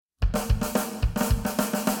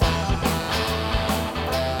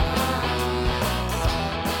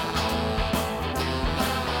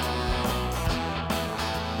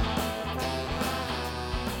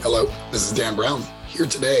is Dan Brown here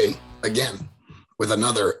today again with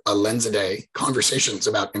another A Lens a Day conversations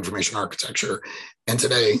about information architecture. And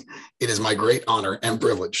today it is my great honor and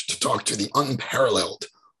privilege to talk to the unparalleled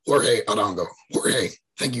Jorge Arango. Jorge,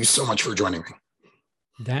 thank you so much for joining me.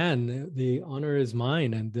 Dan, the honor is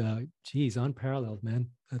mine, and geez, unparalleled, man.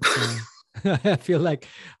 That's, I feel like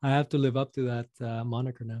I have to live up to that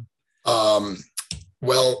moniker now.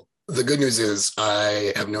 Well, the good news is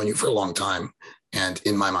I have known you for a long time, and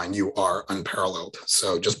in my mind, you are unparalleled.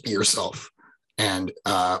 So just be yourself, and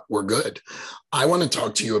we're good. I want to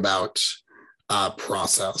talk to you about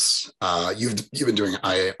process. You've been doing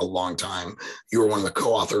IA a long time. You were one of the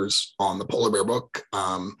co-authors on the Polar Bear book,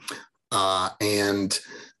 and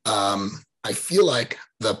I feel like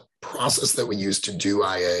the process that we use to do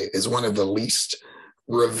IA is one of the least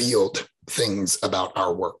revealed things about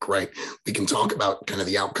our work, right? We can talk about kind of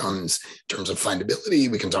the outcomes in terms of findability.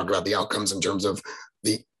 We can talk about the outcomes in terms of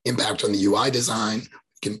the impact on the UI design.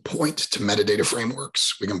 We can point to metadata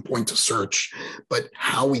frameworks. We can point to search, but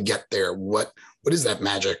how we get there, what does that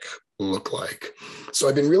magic look like? So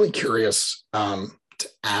I've been really curious to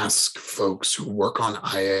ask folks who work on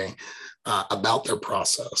IA about their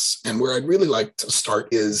process. And where I'd really like to start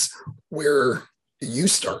is where you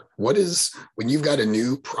start. What is, when you've got a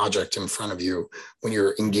new project in front of you, when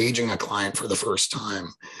you're engaging a client for the first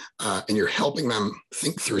time, and you're helping them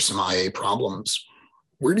think through some IA problems,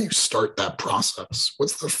 where do you start that process?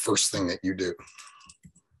 What's the first thing that you do?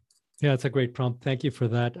 Yeah, it's a great prompt. Thank you for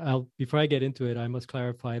that. Before I get into it, I must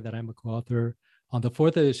clarify that I'm a co-author on the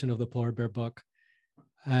 4th edition of the Polar Bear book.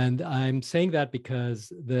 And I'm saying that because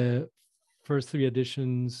the first 3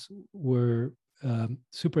 editions were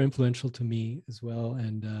super influential to me as well.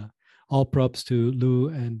 And all props to Lou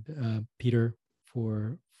and Peter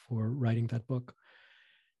for writing that book.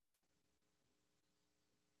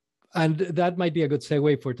 And that might be a good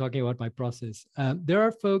segue for talking about my process. There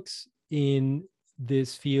are folks in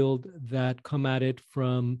this field that come at it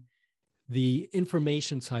from the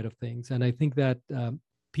information side of things. And I think that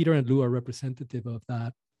Peter and Lou are representative of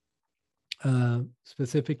that.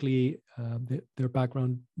 Specifically, their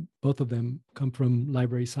background, both of them come from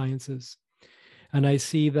library sciences. And I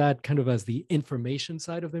see that kind of as the information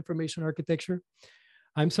side of information architecture.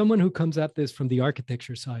 I'm someone who comes at this from the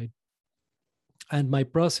architecture side. And my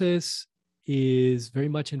process is very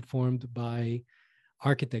much informed by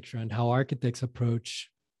architecture and how architects approach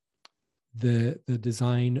the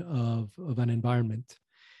design of an environment,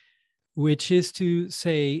 which is to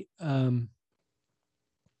say,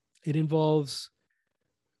 it involves,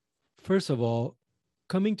 first of all,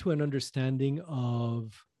 coming to an understanding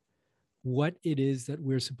of what it is that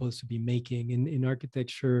we're supposed to be making. In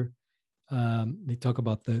architecture, they talk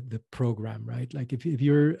about the program, right? Like if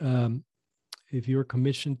you're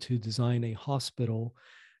commissioned to design a hospital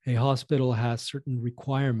has certain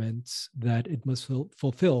requirements that it must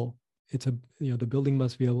fulfill. The building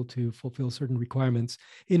must be able to fulfill certain requirements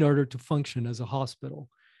in order to function as a hospital.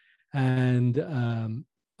 And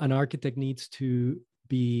an architect needs to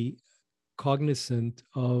be cognizant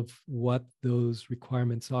of what those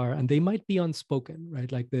requirements are, and they might be unspoken,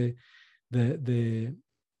 right? Like the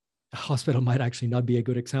hospital might actually not be a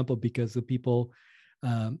good example because the people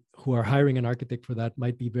who are hiring an architect for that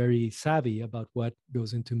might be very savvy about what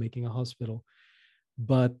goes into making a hospital,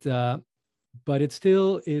 but it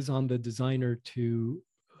still is on the designer to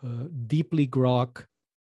deeply grok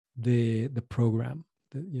the program.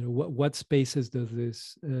 What spaces does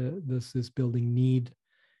this building need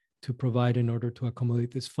to provide in order to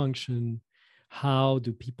accommodate this function? How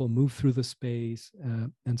do people move through the space,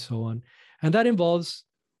 and so on? And that involves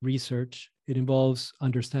research. It involves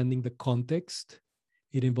understanding the context.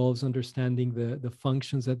 It involves understanding the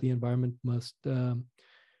functions that the environment must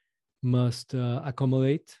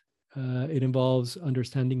accommodate. It involves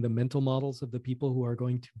understanding the mental models of the people who are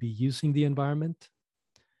going to be using the environment.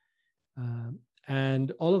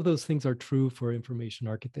 And all of those things are true for information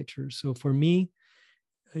architecture. So for me,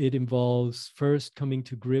 it involves first coming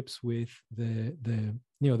to grips with the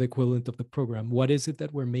equivalent of the program. What is it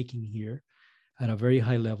that we're making here at a very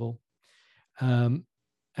high level? And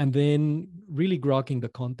then really grokking the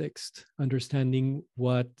context, understanding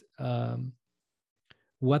what that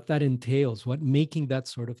entails, what making that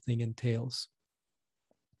sort of thing entails.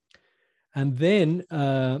 And then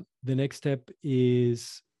the next step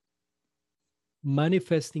is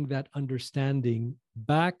manifesting that understanding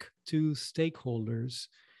back to stakeholders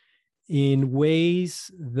in ways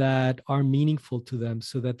that are meaningful to them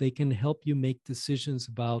so that they can help you make decisions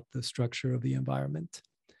about the structure of the environment.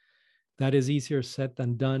 That is easier said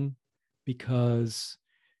than done because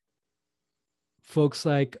folks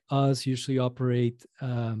like us usually operate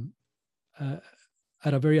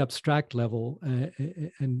at a very abstract level.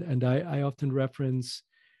 And I often reference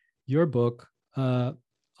your book on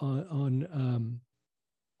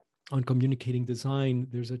communicating design.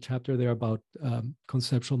 There's a chapter there about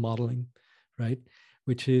conceptual modeling, right?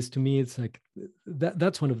 Which is, to me, it's like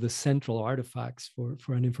that's one of the central artifacts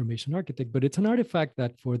for an information architect. But it's an artifact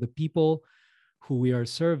that for the people who we are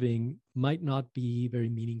serving might not be very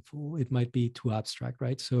meaningful. It might be too abstract,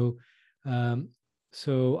 right? So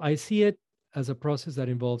I see it as a process that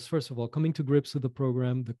involves, first of all, coming to grips with the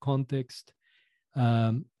program, the context,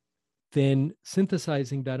 then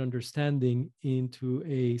synthesizing that understanding into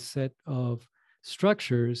a set of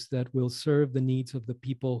structures that will serve the needs of the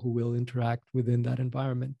people who will interact within that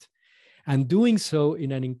environment. And doing so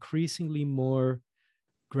in an increasingly more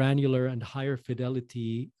granular and higher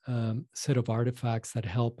fidelity set of artifacts that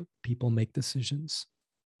help people make decisions.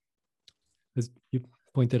 As you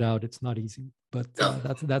pointed out, it's not easy, but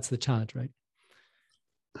that's the challenge, right?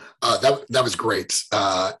 That was great,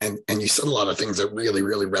 and you said a lot of things that really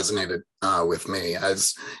resonated with me.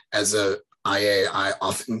 As a IA, I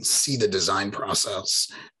often see the design process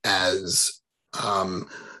as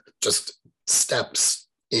just steps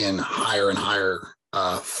in higher and higher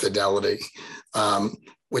fidelity,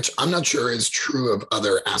 which I'm not sure is true of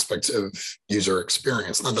other aspects of user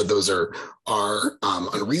experience. Not that those are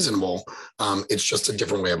unreasonable. It's just a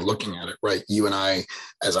different way of looking at it, right? You and I,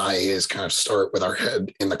 as IAs, kind of start with our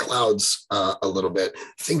head in the clouds a little bit,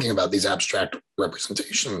 thinking about these abstract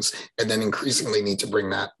representations, and then increasingly need to bring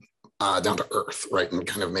that down to earth, right, and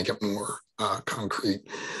kind of make it more concrete.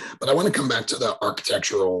 But I want to come back to the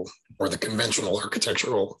architectural or the conventional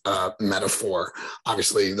architectural metaphor.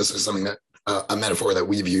 Obviously, this is something that a metaphor that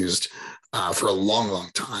we've used for a long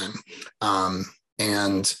time.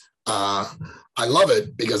 And I love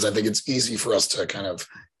it because I think it's easy for us to kind of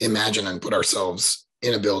imagine and put ourselves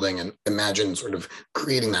in a building and imagine sort of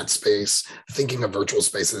creating that space, thinking of virtual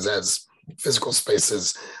spaces as physical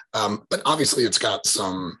spaces. But obviously it's got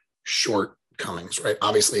some shortcomings, right?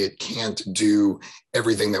 Obviously it can't do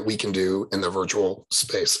everything that we can do in the virtual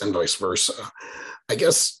space and vice versa. I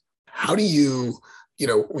guess, how do you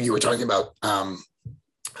were talking about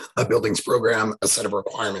a buildings program, a set of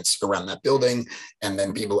requirements around that building, and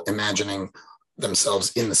then people imagining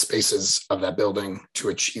themselves in the spaces of that building to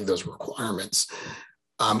achieve those requirements.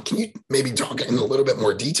 Can you maybe talk in a little bit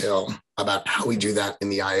more detail about how we do that in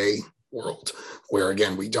the IA world, where,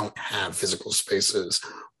 again, we don't have physical spaces?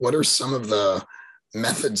 What are some of the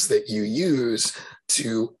methods that you use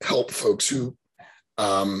to help folks who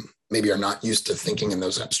maybe are not used to thinking in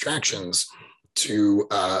those abstractions to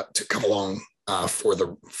come along for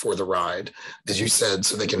the ride, as you said,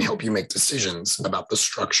 so they can help you make decisions about the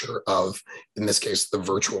structure of, in this case, the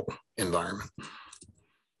virtual environment?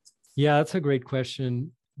 Yeah, that's a great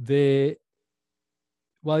question.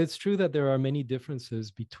 While it's true that there are many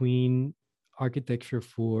differences between architecture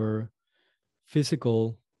for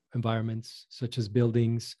physical environments, such as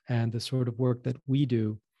buildings, and the sort of work that we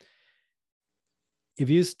do, if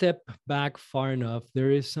you step back far enough,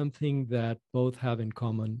 there is something that both have in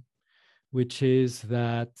common, which is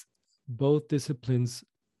that both disciplines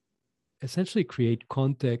essentially create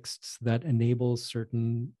contexts that enable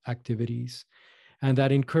certain activities and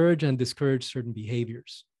that encourage and discourage certain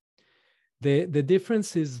behaviors. The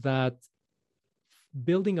difference is that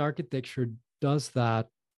building architecture does that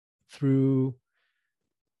through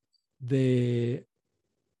the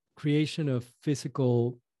creation of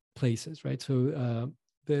physical places, right? So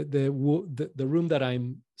the room that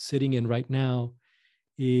I'm sitting in right now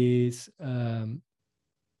is a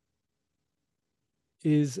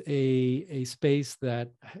space that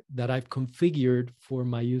I've configured for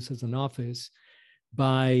my use as an office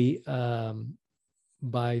by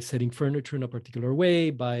setting furniture in a particular way.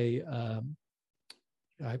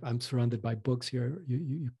 I'm surrounded by books here.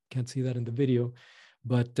 You can't see that in the video,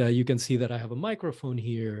 but you can see that I have a microphone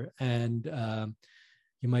here, and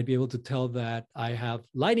you might be able to tell that I have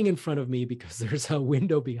lighting in front of me because there's a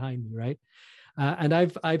window behind me, right? And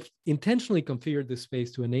I've intentionally configured this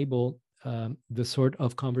space to enable the sort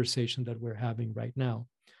of conversation that we're having right now.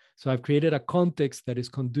 So I've created a context that is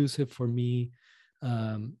conducive for me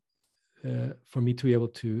to be able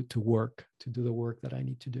to work, to do the work that I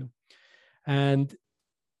need to do. And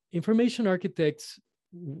information architects,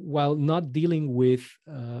 while not dealing with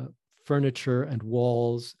furniture and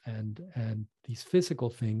walls and these physical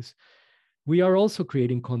things, we are also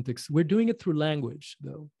creating context. We're doing it through language,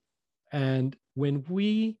 though. And when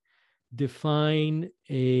we define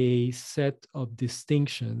a set of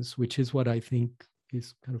distinctions, which is what I think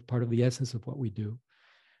is kind of part of the essence of what we do,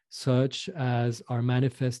 such as are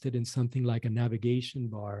manifested in something like a navigation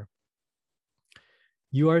bar,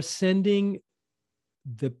 you are sending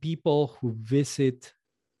the people who visit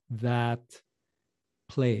that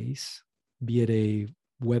place, be it a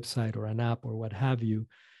website or an app or what have you,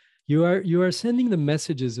 you are sending the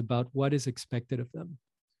messages about what is expected of them.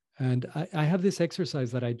 And I have this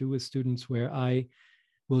exercise that I do with students where I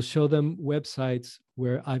will show them websites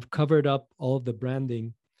where I've covered up all of the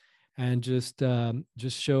branding and just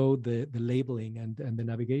show the labeling and the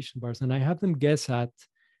navigation bars, and I have them guess at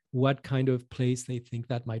what kind of place they think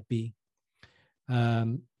that might be.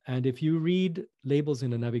 And if you read labels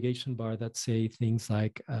in a navigation bar that say things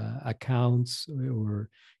like accounts or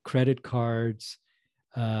credit cards,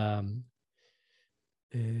 um,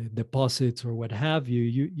 deposits or what have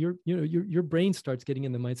you, your brain starts getting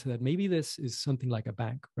in the mindset that maybe this is something like a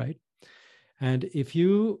bank, right? And if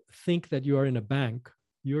you think that you are in a bank,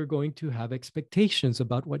 you're going to have expectations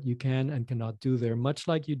about what you can and cannot do there, much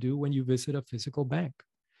like you do when you visit a physical bank.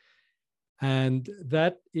 And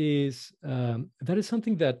that is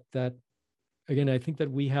something that again, I think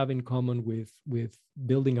that we have in common with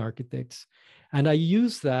building architects. And I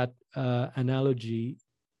use that analogy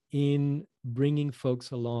in bringing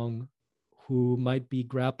folks along who might be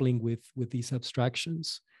grappling with these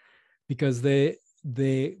abstractions, because the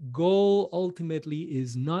goal ultimately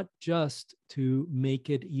is not just to make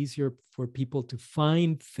it easier for people to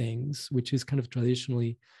find things, which is kind of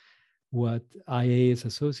traditionally what IA is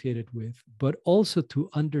associated with, but also to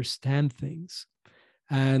understand things.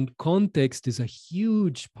 And context is a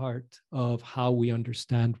huge part of how we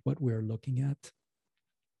understand what we're looking at.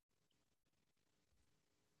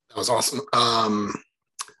 That was awesome.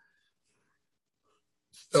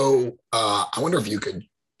 So I wonder if you could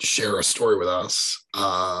share a story with us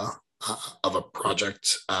of a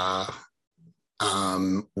project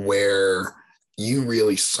where you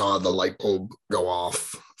really saw the light bulb go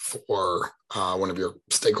off for one of your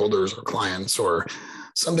stakeholders or clients, or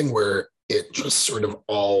something where it just sort of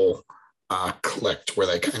all clicked, where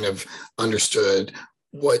they kind of understood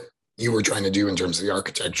what you were trying to do in terms of the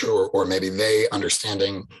architecture, or maybe they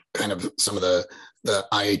understanding kind of some of the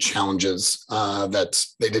IA challenges that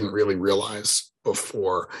they didn't really realize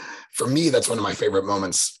before. For me, that's one of my favorite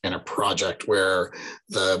moments in a project, where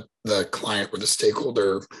the client or the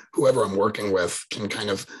stakeholder, whoever I'm working with, can kind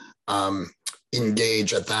of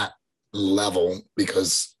engage at that level,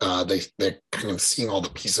 because they're kind of seeing all the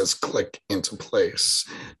pieces click into place.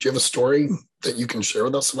 Do you have a story that you can share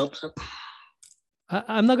with us about that?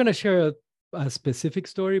 I'm not going to share a specific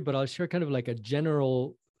story, but I'll share kind of like a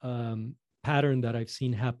general pattern that I've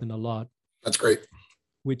seen happen a lot. That's great.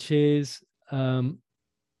 Which is part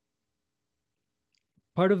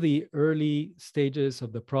of the early stages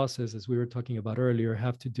of the process, as we were talking about earlier,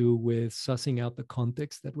 have to do with sussing out the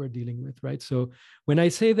context that we're dealing with, right? So when I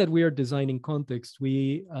say that we are designing context,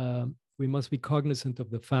 we must be cognizant of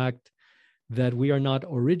the fact that we are not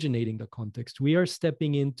originating the context. We are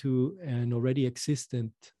stepping into an already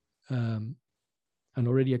existing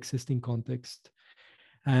context,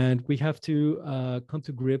 and we have to come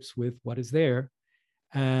to grips with what is there,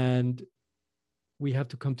 and we have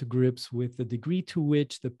to come to grips with the degree to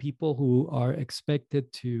which the people who are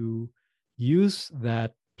expected to use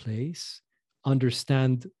that place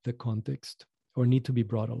understand the context or need to be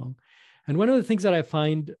brought along. And one of the things that I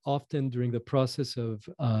find often during the process of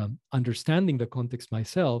understanding the context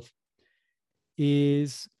myself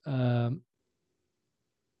is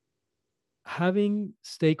having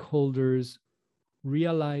stakeholders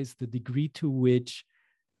realize the degree to which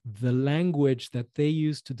the language that they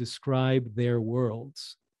use to describe their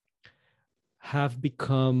worlds have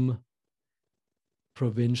become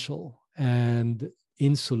provincial and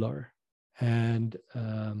insular and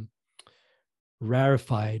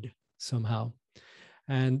rarefied somehow.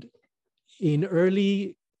 And in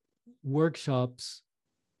early workshops,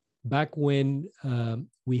 back when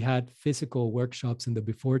we had physical workshops in the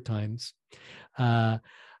before times,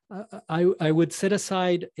 I would set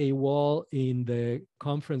aside a wall in the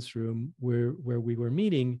conference room where we were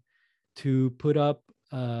meeting to put up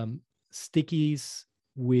stickies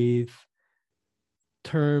with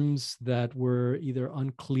terms that were either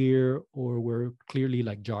unclear or were clearly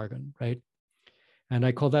like jargon, right? And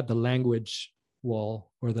I call that the language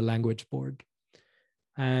wall or the language board.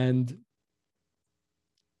 And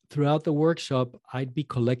throughout the workshop, I'd be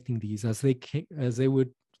collecting these as they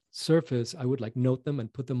would surface. I would like note them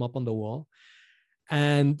and put them up on the wall.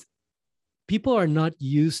 And people are not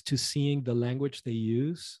used to seeing the language they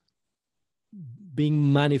use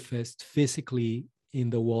being manifest physically in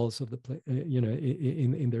the walls of the place,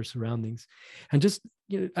 in their surroundings. And just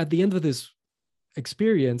at the end of this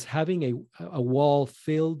experience, having a wall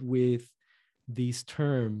filled with these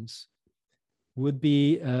terms would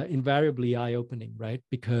be invariably eye-opening, right?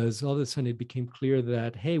 Because all of a sudden it became clear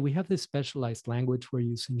that, hey, we have this specialized language we're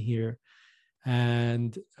using here.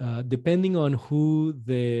 And depending on who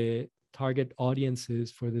the target audience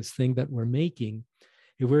is for this thing that we're making,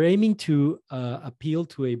 if we're aiming to appeal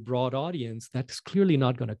to a broad audience, that's clearly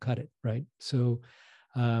not going to cut it, right? So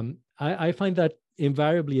I find that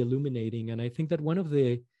invariably illuminating. And I think that one of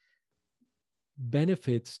the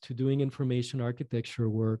benefits to doing information architecture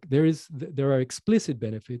work, there are explicit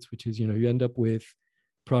benefits, which is, you end up with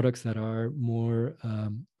products that are more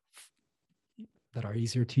that are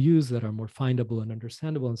easier to use, that are more findable and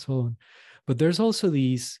understandable, and so on. But there's also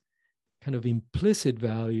these kind of implicit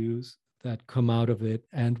values that come out of it,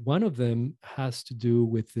 and one of them has to do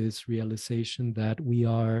with this realization that we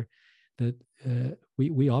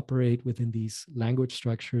operate within these language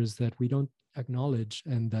structures that we don't acknowledge,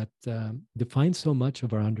 and that define so much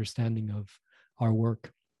of our understanding of our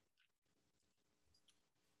work.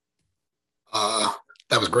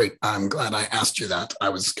 That was great. I'm glad I asked you that. I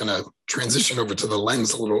was going to transition over to the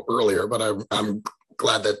lens a little earlier, but I'm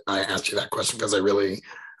glad that I asked you that question, because I really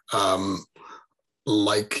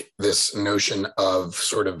like this notion of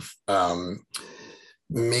sort of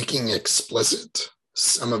making explicit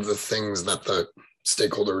some of the things that the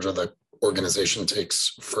stakeholders or the organization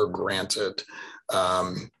takes for granted.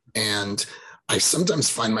 And I sometimes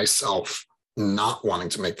find myself not wanting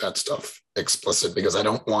to make that stuff explicit, because I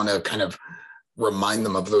don't want to kind of remind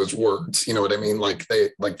them of those words. You know what I mean? Like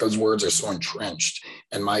those words are so entrenched,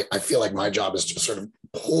 and I feel like my job is to sort of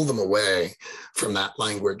pull them away from that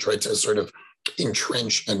language, right? To sort of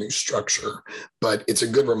entrench a new structure. But it's a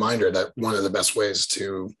good reminder that one of the best ways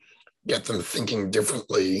to get them thinking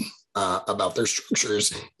differently about their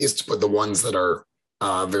structures is to put the ones that are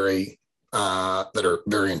very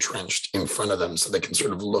entrenched in front of them, so they can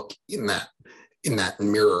sort of look in that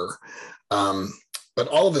mirror. But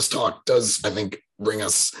all of this talk does, I think, bring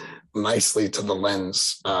us nicely to the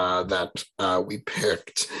lens that we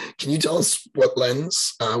picked. Can you tell us what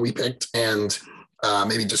lens we picked, and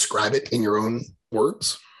maybe describe it in your own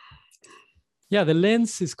words? Yeah, the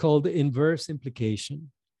lens is called inverse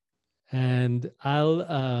implication. And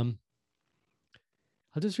I'll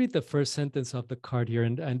just read the first sentence of the card here.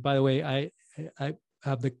 And by the way, I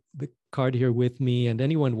have the card here with me, and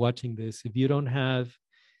anyone watching this, if you don't have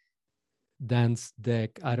Dan's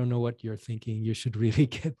deck, I don't know what you're thinking. You should really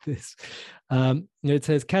get this. It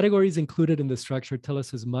says, categories included in the structure tell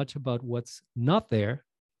us as much about what's not there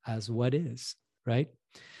as what is, right?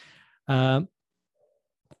 And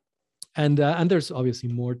there's obviously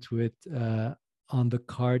more to it on the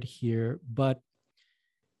card here, but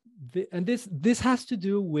this has to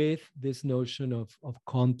do with this notion of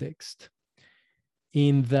context,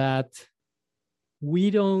 in that we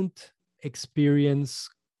don't experience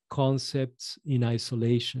concepts in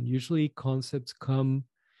isolation. Usually concepts come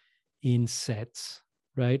in sets,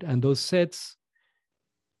 right? And those sets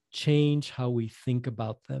change how we think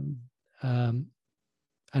about them. An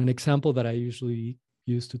example that I usually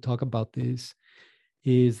use to talk about this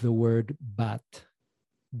is the word bat,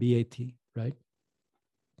 B-A-T, right?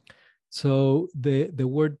 So the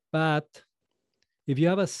word bat, if you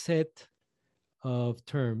have a set of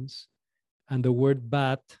terms and the word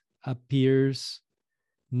bat appears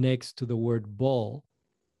next to the word ball,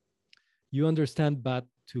 you understand bat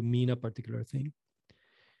to mean a particular thing.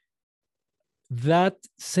 That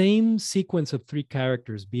same sequence of three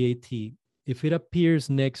characters, B-A-T, if it appears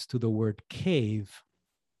next to the word cave,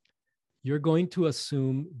 you're going to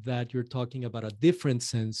assume that you're talking about a different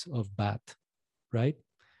sense of bat, right?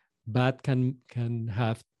 Bat can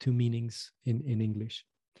have two meanings in English.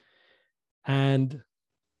 And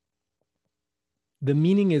the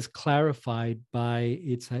meaning is clarified by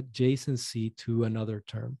its adjacency to another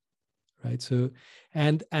term, right? So,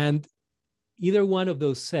 and either one of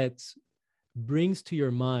those sets brings to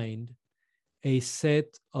your mind a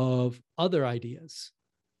set of other ideas,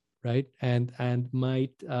 right? And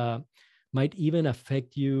might even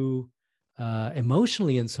affect you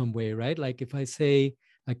emotionally in some way, right? Like if I say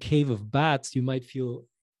a cave of bats, you might feel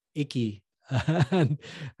icky. and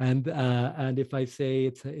if I say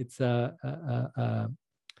it's a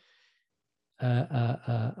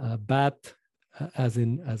bat, as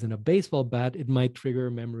in a baseball bat, it might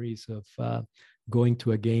trigger memories of going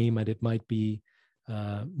to a game, and it might be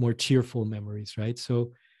more cheerful memories, right?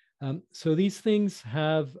 So these things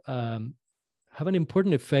have an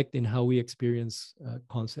important effect in how we experience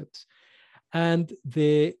concepts. And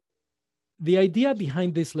the idea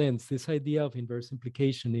behind this lens, this idea of inverse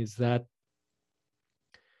implication, is that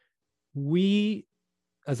we,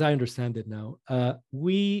 as I understand it now,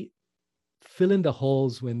 we fill in the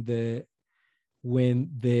holes when when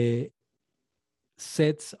the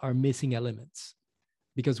sets are missing elements,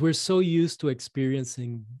 because we're so used to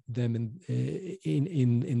experiencing them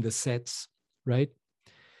in the sets, right?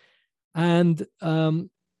 And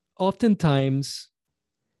oftentimes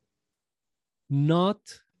not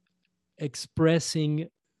expressing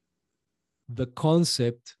the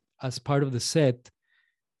concept as part of the set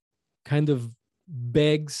kind of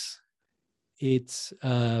begs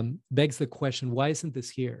begs the question, why isn't this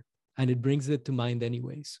here? And it brings it to mind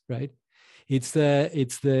anyways, right? It's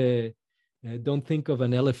the don't think of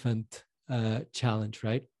an elephant challenge,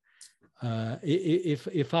 right?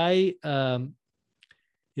 If I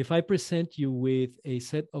present you with a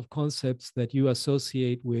set of concepts that you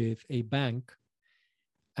associate with a bank,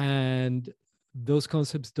 and those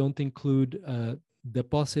concepts don't include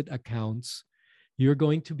deposit accounts, you're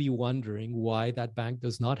going to be wondering why that bank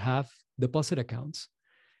does not have deposit accounts.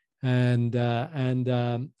 And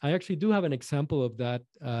I actually do have an example of that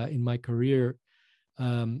in my career.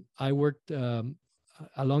 I worked a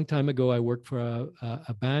long time ago. I worked for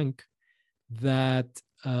a bank that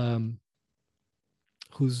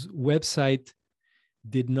whose website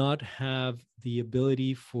did not have the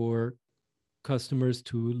ability for customers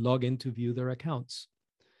to log in to view their accounts,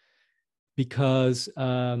 because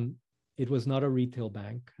it was not a retail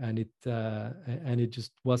bank, and it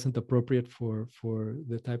just wasn't appropriate for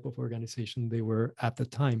the type of organization they were at the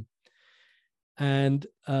time. And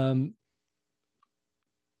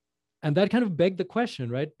that kind of begged the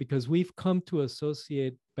question, right? Because we've come to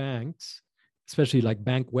associate banks, especially like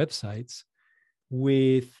bank websites,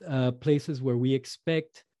 with places where we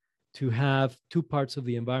expect to have two parts of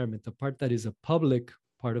the environment: a part that is a public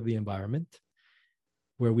part of the environment,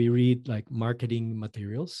 where we read like marketing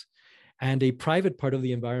materials, and a private part of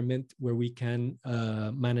the environment where we can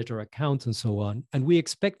manage our accounts and so on. And we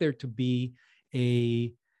expect there to be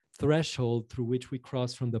a threshold through which we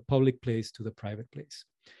cross from the public place to the private place.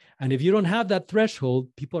 And if you don't have that threshold,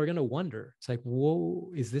 people are going to wonder. It's like,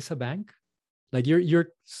 whoa, is this a bank? Like you're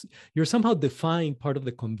somehow defying part of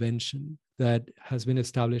the convention that has been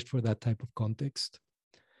established for that type of context.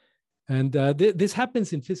 And this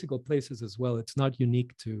happens in physical places as well. It's not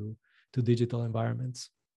unique to digital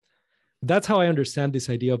environments. That's how I understand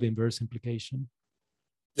this idea of inverse implication.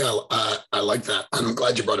 Yeah, I like that. I'm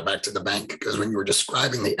glad you brought it back to the bank, because when you were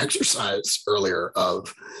describing the exercise earlier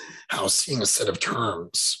of how seeing a set of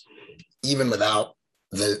terms, even without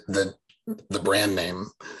the brand name,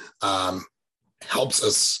 helps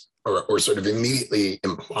us, or sort of immediately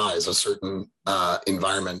implies a certain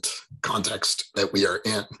environment context that we are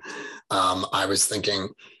in. I was thinking,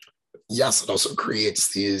 yes, it also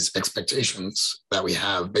creates these expectations that we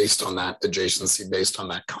have based on that adjacency, based on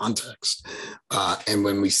that context. And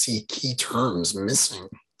when we see key terms missing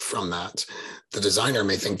from that, the designer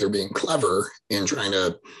may think they're being clever in trying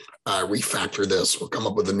to refactor this or come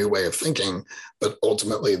up with a new way of thinking, but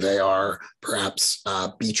ultimately they are perhaps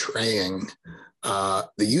betraying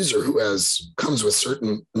the user, who comes with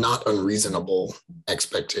certain not unreasonable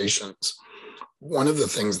expectations. One of the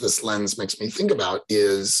things this lens makes me think about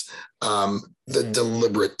is the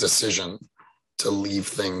deliberate decision to leave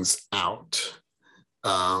things out.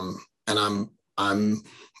 And I'm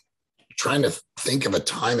trying to think of a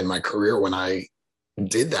time in my career when I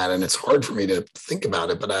did that, and it's hard for me to think about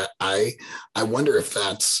it, but I wonder if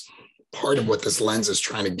that's part of what this lens is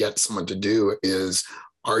trying to get someone to do. Is,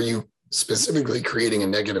 are you specifically creating a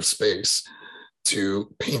negative space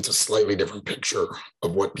to paint a slightly different picture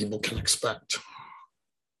of what people can expect?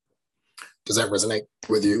 Does that resonate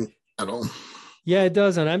with you at all? Yeah, it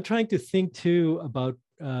does. And I'm trying to think too about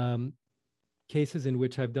cases in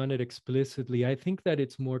which I've done it explicitly. I think that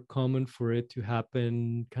it's more common for it to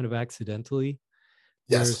happen kind of accidentally,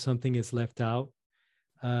 where Yes. something is left out.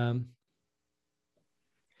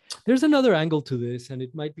 There's another angle to this, and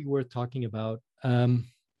it might be worth talking about,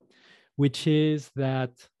 which is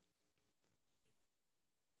that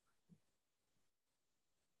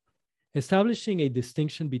establishing a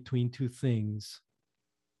distinction between two things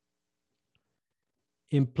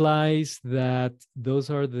implies that those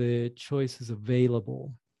are the choices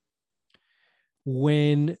available,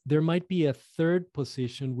 when there might be a third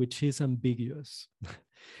position which is ambiguous.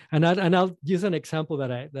 And I'll use an example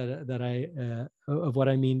that I of what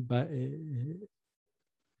I mean by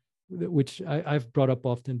which I've brought up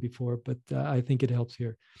often before, but I think it helps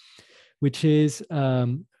here, which is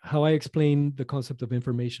how I explain the concept of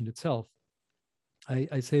information itself.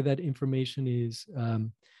 I say that information is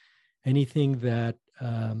anything that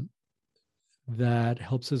that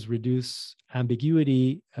helps us reduce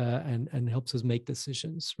ambiguity and helps us make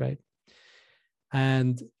decisions, right?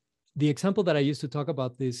 And the example that I used to talk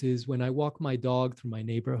about this is when I walk my dog through my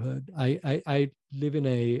neighborhood. I live in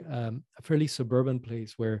a fairly suburban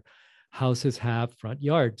place where houses have front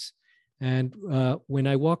yards. And when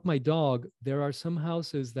I walk my dog, there are some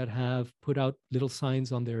houses that have put out little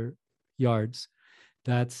signs on their yards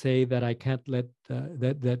that say that I can't let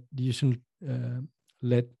that you shouldn't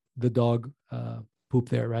let the dog poop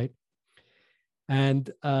there, right?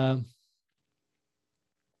 And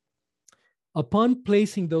upon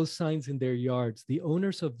placing those signs in their yards, the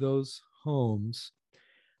owners of those homes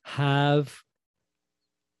have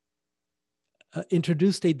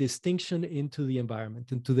introduced a distinction into the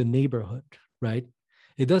environment, into the neighborhood, right?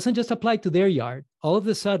 It doesn't just apply to their yard. All of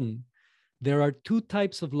a sudden, there are two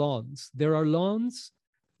types of lawns. There are lawns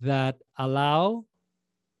that allow,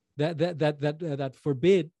 that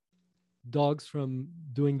forbid dogs from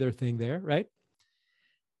doing their thing there, right?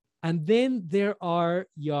 And then there are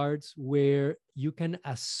yards where you can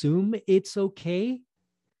assume it's okay,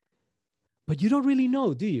 but you don't really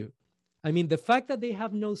know, do you? I mean, the fact that they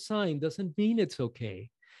have no sign doesn't mean it's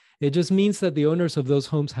okay. It just means that the owners of those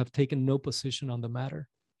homes have taken no position on the matter.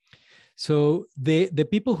 So the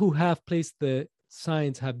people who have placed the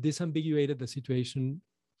signs have disambiguated the situation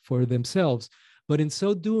for themselves. But in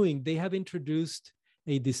so doing, they have introduced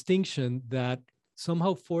a distinction that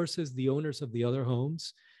somehow forces the owners of the other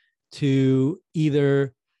homes to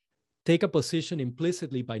either take a position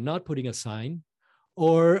implicitly by not putting a sign,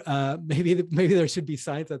 or maybe there should be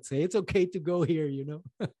signs that say it's okay to go here, you know.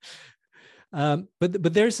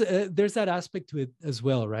 But there's that aspect to it as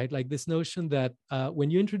well, right? Like this notion that when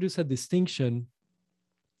you introduce a distinction,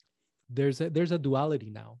 there's a duality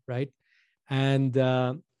now, right? And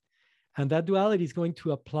that duality is going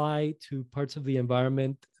to apply to parts of the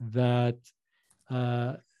environment that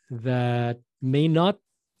that may not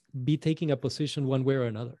be taking a position one way or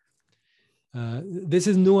another. This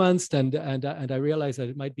is nuanced, and I realize that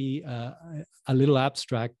it might be a little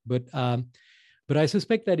abstract, but I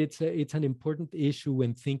suspect that it's an important issue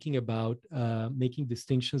when thinking about making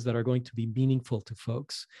distinctions that are going to be meaningful to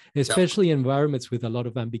folks, especially in environments with a lot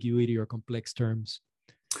of ambiguity or complex terms.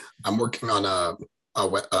 I'm working on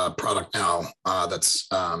a product now that's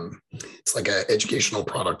it's like an educational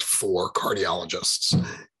product for cardiologists,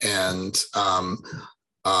 and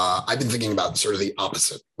I've been thinking about sort of the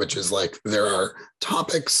opposite, which is like there are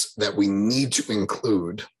topics that we need to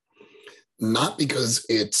include, not because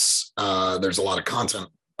it's there's a lot of content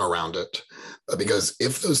around it, but because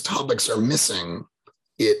if those topics are missing,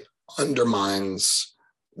 it undermines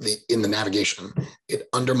in the navigation, it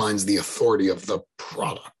undermines the authority of the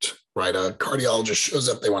product, right? A cardiologist shows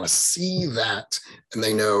up, they want to see that, and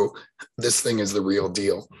they know this thing is the real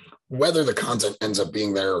deal. Whether the content ends up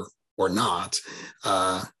being there or not.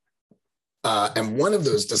 And one of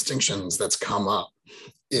those distinctions that's come up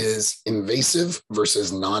is invasive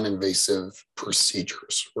versus non-invasive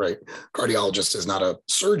procedures, right? Cardiologist is not a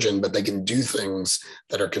surgeon, but they can do things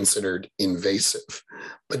that are considered invasive.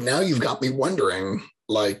 But now you've got me wondering,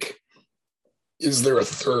 like, is there a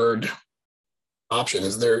third option?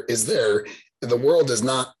 Is there, the world is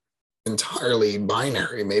not entirely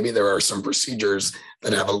binary. Maybe there are some procedures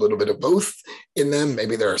that have a little bit of both in them.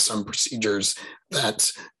 Maybe there are some procedures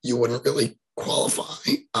that you wouldn't really qualify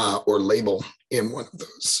or label in one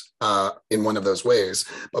of those ways.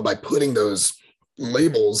 But by putting those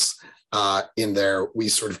labels in there, we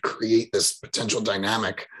sort of create this potential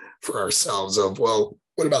dynamic for ourselves of, well,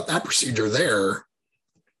 what about that procedure there?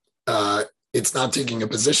 It's not taking a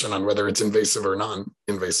position on whether it's invasive or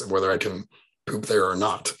non-invasive, whether I can poop there or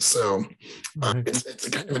not. So it's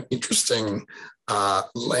a kind of an interesting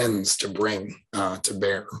lens to bring to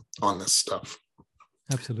bear on this stuff.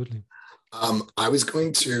 Absolutely. I was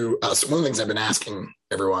going to, so one of the things I've been asking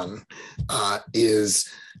everyone is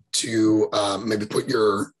to maybe put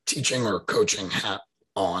your teaching or coaching hat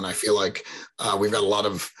on. I feel like we've got a lot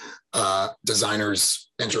of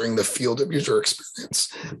designers entering the field of user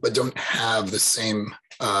experience, but don't have the same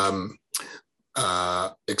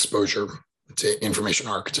exposure to information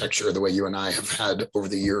architecture the way you and I have had over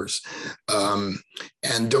the years,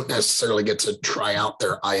 and don't necessarily get to try out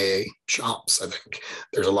their IA chops. I think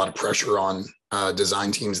there's a lot of pressure on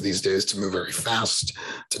design teams these days to move very fast,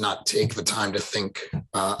 to not take the time to think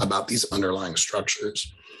about these underlying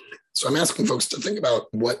structures. So I'm asking folks to think about,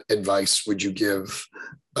 what advice would you give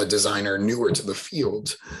a designer newer to the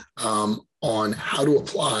field on how to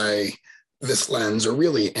apply this lens, or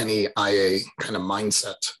really any IA kind of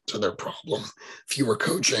mindset, to their problem? If you were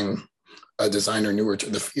coaching a designer newer to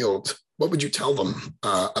the field, what would you tell them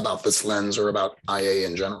about this lens or about IA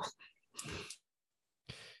in general?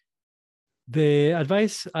 The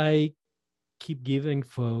advice I keep giving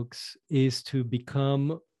folks is to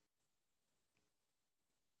become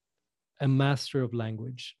a master of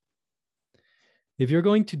language. If you're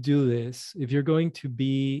going to do this, if you're going to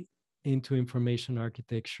be into information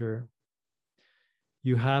architecture,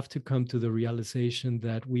 you have to come to the realization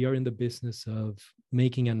that we are in the business of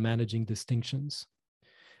making and managing distinctions.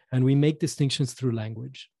 And we make distinctions through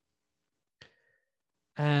language.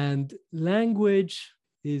 And language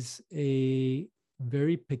is a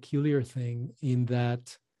very peculiar thing in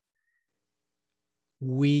that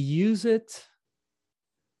we use it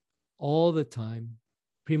all the time,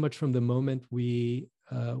 pretty much from the moment we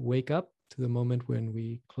wake up to the moment when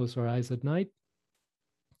we close our eyes at night.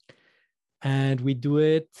 And we do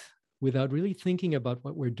it without really thinking about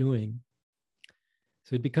what we're doing.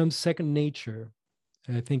 So it becomes second nature.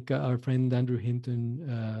 And I think our friend Andrew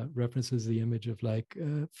Hinton references the image of like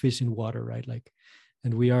fish in water, right? Like,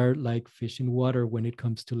 and we are like fish in water when it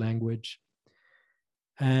comes to language.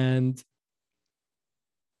 And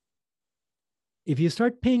if you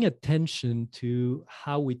start paying attention to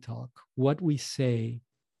how we talk, what we say,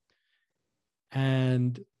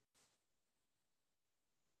 and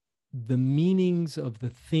the meanings of the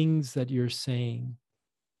things that you're saying,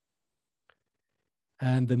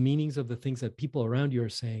 and the meanings of the things that people around you are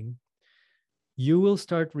saying, you will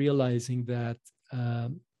start realizing that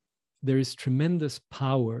there is tremendous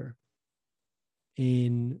power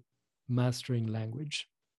in mastering language,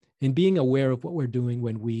 in being aware of what we're doing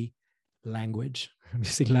when we language. I'm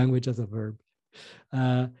using language as a verb.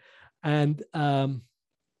 And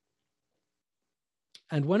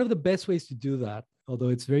one of the best ways to do that, although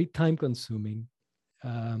it's very time consuming,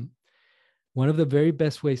 one of the very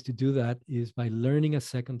best ways to do that is by learning a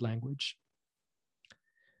second language.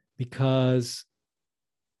 Because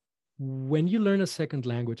when you learn a second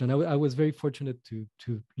language, and I was very fortunate to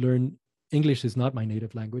learn English is not my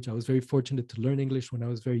native language. I was very fortunate to learn English when I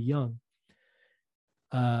was very young.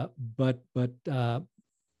 But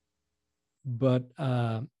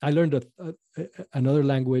I learned another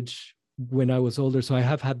language when I was older, so I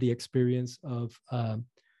have had the experience of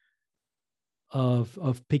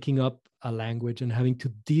picking up a language and having to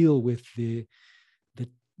deal with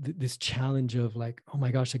this challenge of like, oh my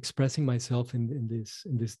gosh, expressing myself in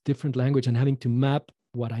this different language and having to map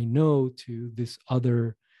what I know to this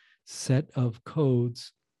other set of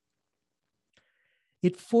codes.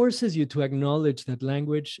 It forces you to acknowledge that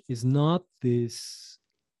language is not this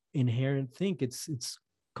inherent thing. It's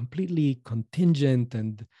completely contingent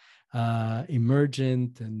and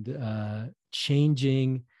emergent and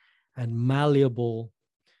changing and malleable,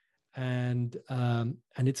 and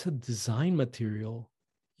it's a design material,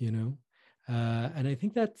 you know. And I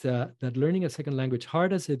think that that learning a second language,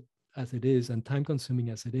 hard as it is and time consuming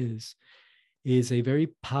as it is a very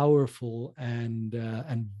powerful and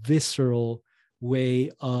visceral way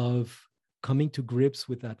of coming to grips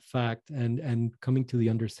with that fact and coming to the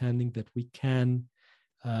understanding that we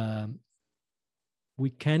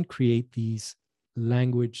can create these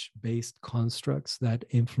language-based constructs that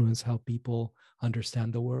influence how people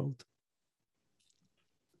understand the world.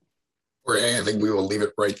 Jorge, I think we will leave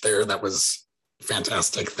it right there. That was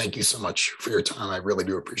fantastic. Thank you so much for your time. I really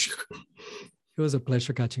do appreciate it. It was a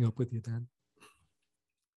pleasure catching up with you, Dan.